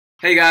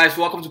Hey guys,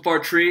 welcome to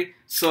part 3.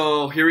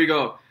 So here we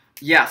go.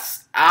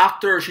 Yes,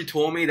 after she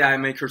told me that I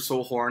make her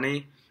so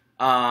horny,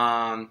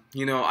 I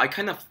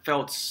kind of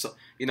felt so,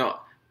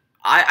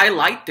 I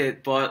liked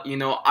it, but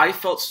I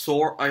felt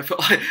sore. I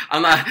felt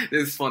I'm not.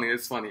 It's funny.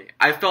 It's funny.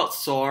 I felt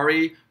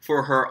sorry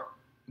for her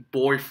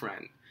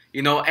boyfriend.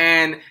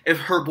 And if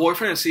her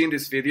boyfriend is seeing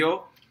this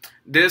video,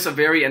 this is a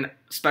very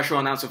special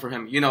announcement for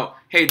him.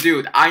 Hey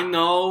dude, I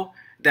know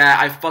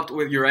that I fucked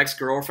with your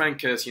ex-girlfriend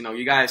because,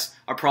 you guys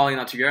are probably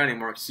not together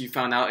anymore because you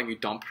found out and you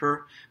dumped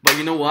her. But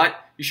you know what?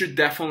 You should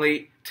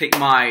definitely take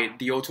my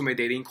The Ultimate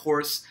Dating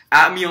course.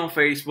 Add me on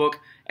Facebook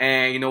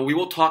and, we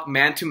will talk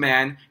man to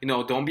man.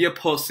 Don't be a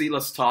pussy.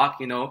 Let's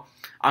talk,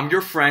 I'm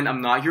your friend.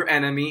 I'm not your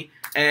enemy.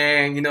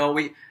 And,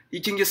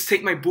 you can just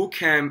take my boot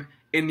camp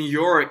in New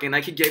York and I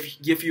can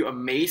give you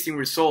amazing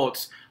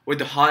results with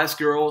the hottest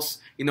girls.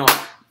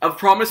 I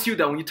promise you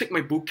that when you take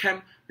my boot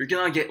camp, you're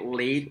gonna get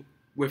laid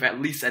with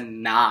at least a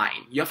 9.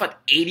 You have an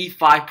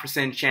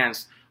 85%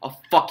 chance of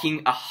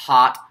fucking a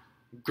hot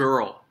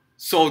girl.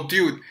 So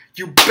dude,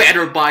 you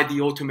better buy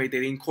the Ultimate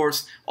Dating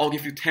course. I'll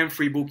give you 10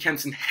 free boot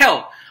camps. And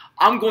hell,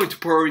 I'm going to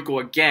Puerto Rico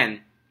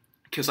again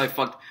because I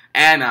fucked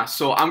Anna.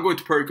 So I'm going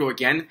to Puerto Rico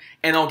again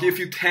and I'll give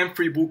you 10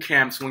 free boot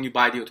camps when you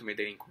buy the Ultimate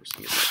Dating course.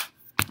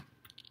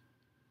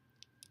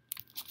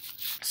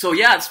 So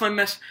yeah, it's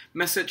my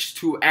message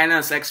to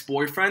Anna's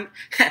ex-boyfriend.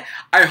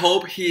 I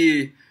hope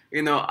he...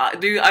 dude,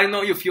 I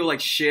know you feel like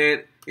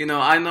shit.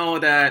 I know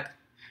that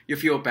you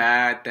feel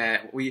bad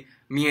that me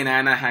and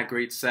Anna had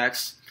great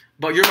sex.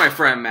 But you're my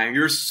friend, man.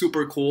 You're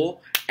super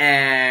cool.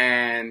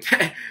 And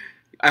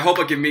I hope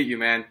I can meet you,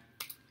 man.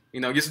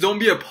 Just don't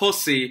be a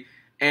pussy.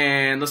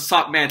 And let's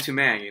talk man to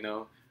man,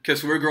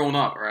 because we're grown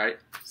up, right?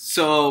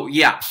 So,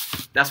 yeah.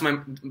 That's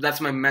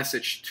my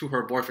message to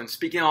her boyfriend.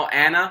 Speaking of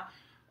Anna,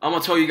 I'm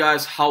going to tell you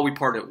guys how we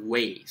parted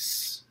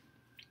ways.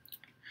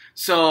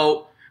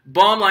 So...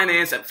 bottom line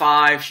is, at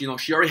 5, she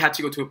already had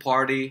to go to a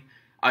party.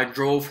 I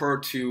drove her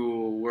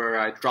to where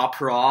I dropped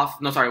her off.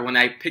 No, sorry, when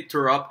I picked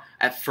her up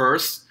at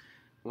first,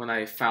 when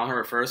I found her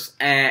at first,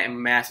 and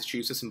in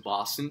Massachusetts and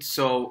Boston.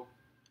 So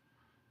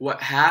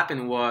what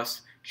happened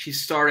was she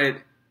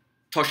started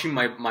touching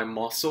my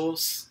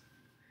muscles,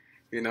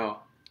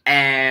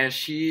 and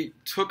she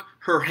took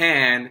her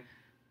hand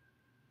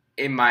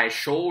in my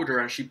shoulder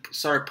and she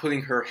started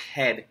putting her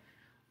head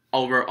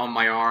over on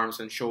my arms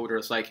and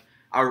shoulders, like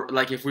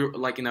if we were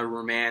like in a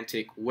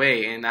romantic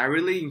way, and I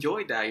really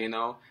enjoyed that.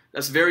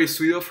 That's very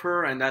sweet of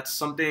her, and that's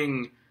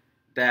something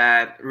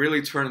that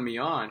really turned me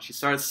on. She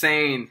started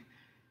saying,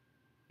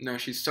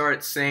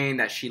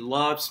 that she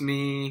loves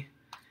me,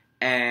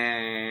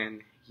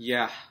 and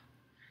yeah,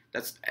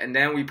 and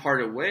then we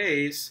parted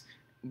ways.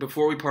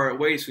 Before we parted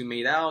ways, we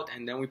made out,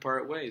 and then we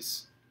parted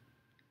ways.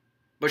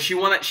 But she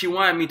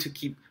wanted me to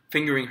keep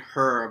fingering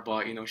her,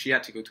 but she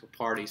had to go to a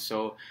party.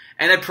 So,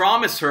 and I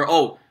promised her.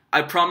 Oh,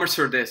 I promised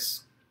her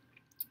this.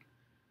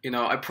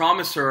 I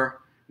promised her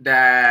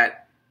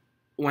that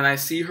when I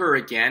see her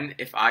again,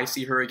 if I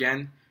see her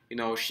again,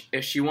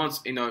 if she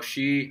wants,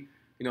 she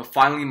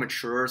finally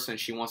matures and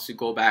she wants to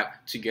go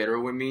back together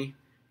with me,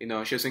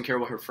 she doesn't care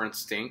what her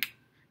friends think.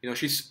 When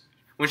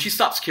she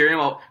stops caring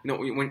about,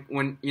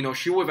 when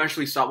she will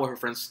eventually stop what her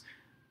friends,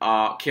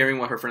 caring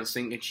what her friends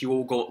think, and she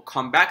will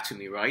come back to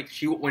me, right?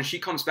 When she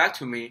comes back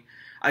to me,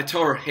 I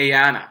tell her, hey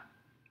Anna,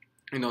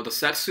 the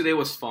sex today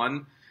was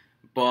fun,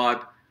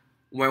 but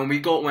when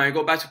I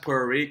go back to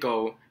Puerto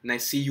Rico and I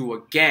see you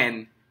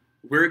again,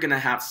 we're gonna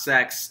have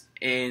sex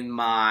in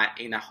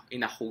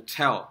a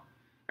hotel,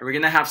 and we're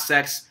gonna have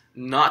sex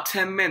not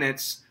 10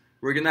 minutes.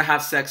 We're gonna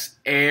have sex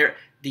the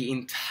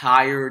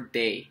entire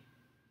day.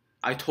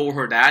 I told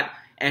her that,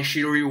 and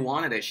she really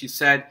wanted it. She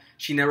said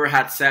she never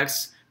had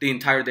sex the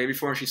entire day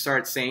before, and she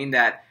started saying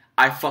that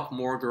I fuck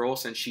more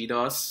girls than she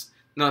does.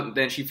 No,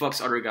 than she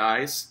fucks other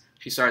guys.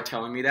 She started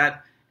telling me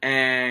that,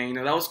 and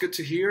that was good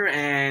to hear.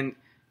 And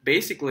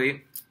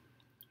basically,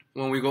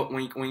 when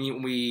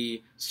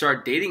we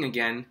start dating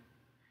again,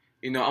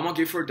 I'm gonna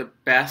give her the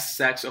best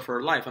sex of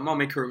her life. I'm gonna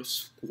make her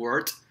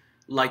squirt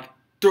like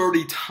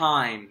 30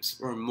 times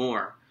or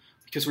more,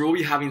 because we'll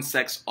be having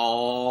sex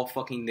all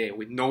fucking day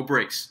with no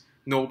breaks.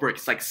 No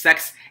breaks. Like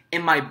sex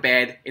in my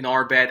bed, in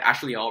our bed,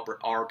 actually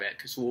our bed,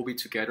 because we'll be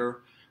together.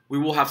 We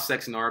will have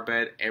sex in our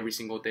bed every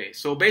single day.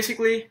 So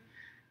basically,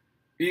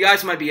 you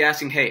guys might be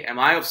asking, hey, am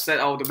I upset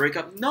about the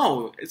breakup?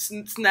 No, it's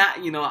not,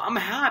 I'm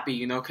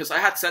happy, because I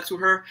had sex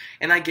with her,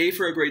 and I gave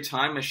her a great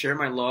time, I shared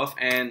my love,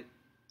 and,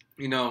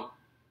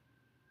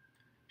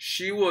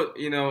 she would,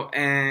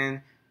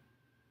 and,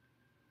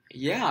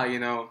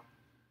 yeah,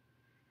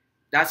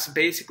 that's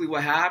basically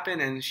what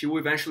happened, and she will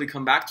eventually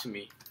come back to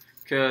me,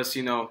 because,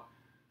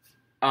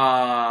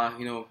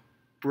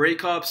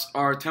 breakups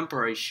are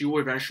temporary. She will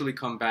eventually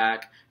come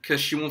back because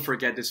she won't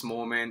forget this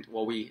moment,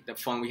 the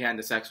fun we had,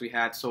 the sex we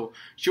had. So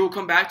she will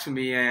come back to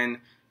me, and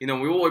we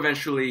will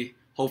eventually,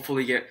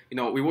 hopefully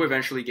we will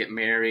eventually get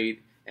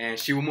married, and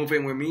she will move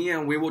in with me,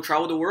 and we will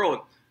travel the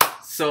world.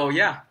 So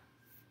yeah,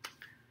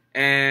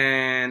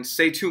 and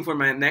stay tuned for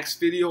my next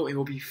video. It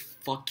will be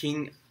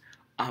fucking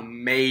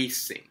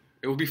amazing.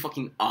 It would be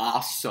fucking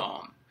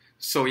awesome.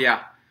 So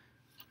yeah,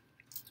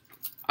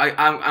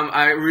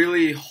 I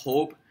really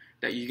hope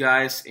that you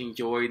guys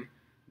enjoyed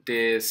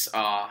this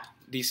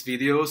these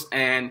videos.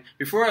 And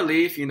before I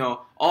leave, you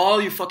know,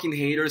 all you fucking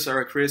haters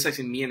are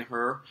criticizing me and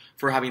her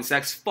for having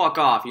sex, fuck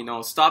off. You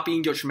know, stop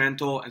being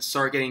judgmental and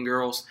start getting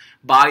girls.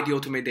 Buy the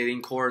Ultimate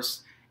Dating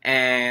course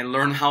and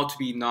learn how to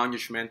be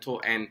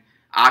non-judgmental and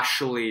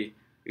actually,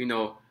 you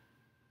know,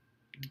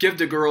 give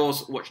the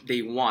girls what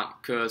they want,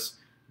 because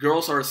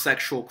girls are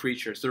sexual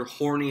creatures. They're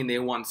horny and they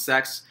want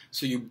sex,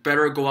 so you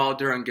better go out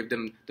there and give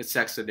them the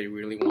sex that they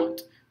really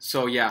want.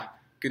 So yeah,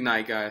 good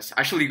night, guys.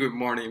 Actually, good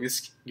morning. I'm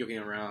just joking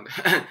around.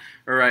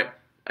 Alright,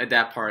 at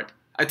that part.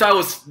 I thought it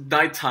was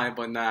nighttime,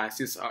 but nah,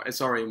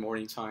 it's already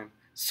morning time.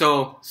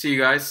 So, see you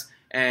guys,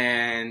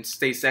 and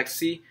stay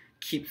sexy,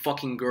 keep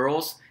fucking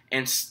girls,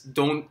 and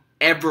don't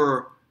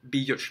ever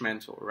be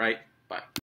judgmental, right? Bye.